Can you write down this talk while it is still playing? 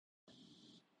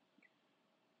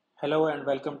Hello and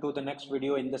welcome to the next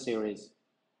video in the series.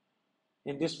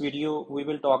 In this video, we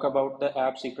will talk about the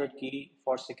app secret key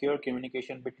for secure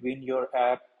communication between your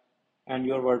app and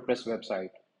your WordPress website.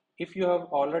 If you have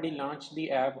already launched the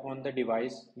app on the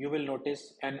device, you will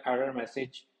notice an error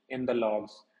message in the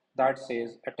logs that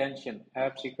says, "Attention,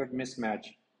 app secret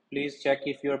mismatch. Please check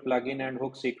if your plugin and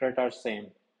hook secret are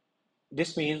same."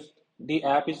 This means the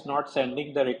app is not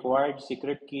sending the required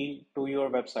secret key to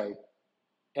your website.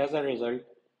 As a result,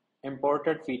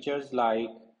 imported features like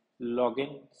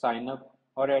login, sign up,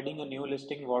 or adding a new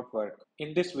listing won't work.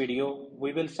 In this video,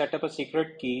 we will set up a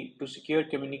secret key to secure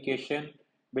communication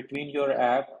between your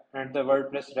app and the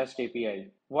WordPress REST API.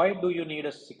 Why do you need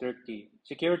a secret key?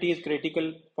 Security is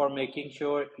critical for making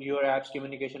sure your app's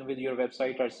communication with your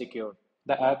website are secure.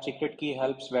 The app secret key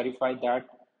helps verify that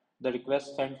the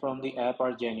requests sent from the app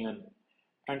are genuine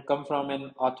and come from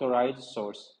an authorized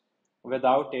source.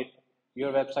 Without it,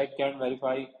 your website can't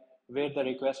verify where the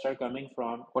requests are coming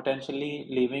from, potentially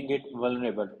leaving it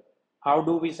vulnerable. How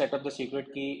do we set up the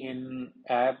secret key in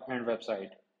app and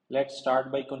website? Let's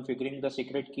start by configuring the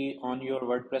secret key on your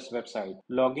WordPress website.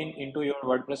 Log in into your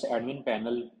WordPress admin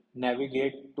panel,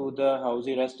 navigate to the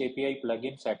Houzi REST API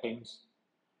plugin settings.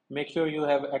 Make sure you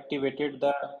have activated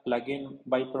the plugin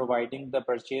by providing the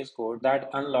purchase code that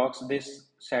unlocks this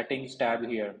settings tab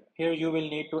here. Here you will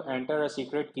need to enter a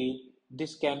secret key.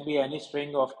 This can be any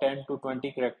string of 10 to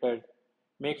 20 characters.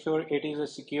 Make sure it is a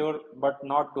secure but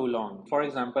not too long. For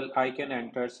example, I can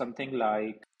enter something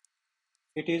like,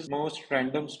 it is most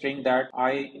random string that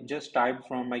I just typed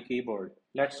from my keyboard.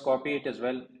 Let's copy it as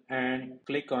well and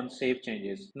click on Save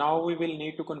Changes. Now we will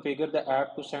need to configure the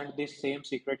app to send this same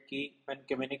secret key when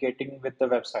communicating with the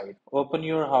website. Open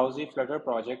your Houzi Flutter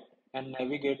project and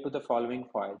navigate to the following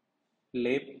file.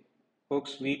 lib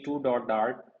hooks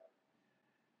v2.dart.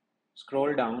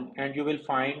 Scroll down and you will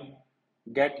find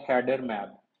get header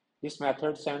map. This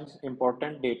method sends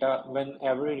important data when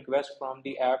every request from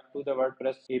the app to the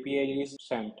WordPress API is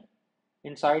sent.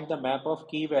 Inside the map of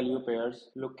key value pairs,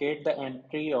 locate the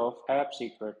entry of app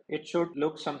secret. It should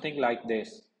look something like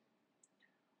this.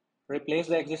 Replace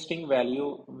the existing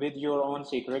value with your own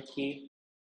secret key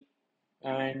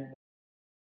and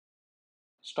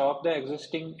stop the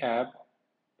existing app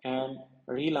and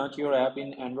relaunch your app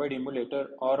in Android emulator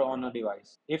or on a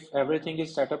device. If everything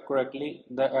is set up correctly,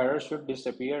 the error should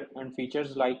disappear and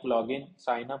features like login,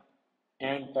 sign up,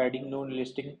 and adding new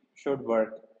listing should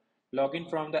work. Login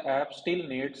from the app still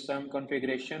needs some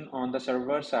configuration on the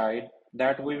server side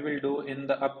that we will do in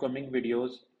the upcoming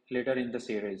videos later in the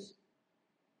series.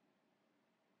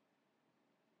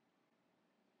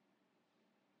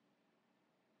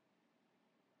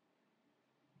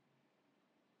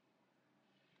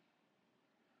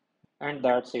 And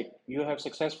that's it. You have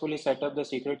successfully set up the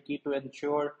secret key to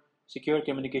ensure secure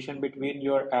communication between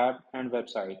your app and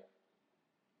website.